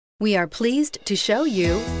We are pleased to show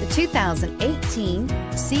you the 2018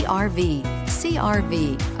 CR-V.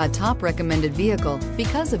 CR-V, a top recommended vehicle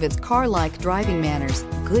because of its car-like driving manners,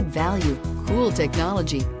 good value, cool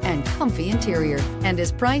technology, and comfy interior, and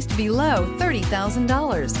is priced below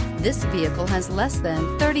 $30,000. This vehicle has less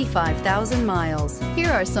than 35,000 miles.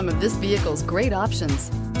 Here are some of this vehicle's great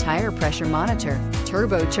options: tire pressure monitor,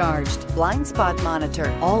 turbocharged, blind spot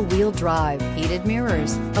monitor, all-wheel drive, heated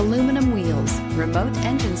mirrors, aluminum wheels, remote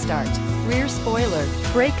engine start, rear spoiler,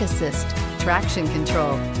 brake assist, traction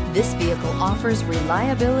control. This vehicle offers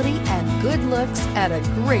reliability and good looks at a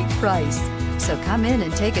great price. So come in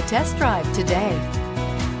and take a test drive today.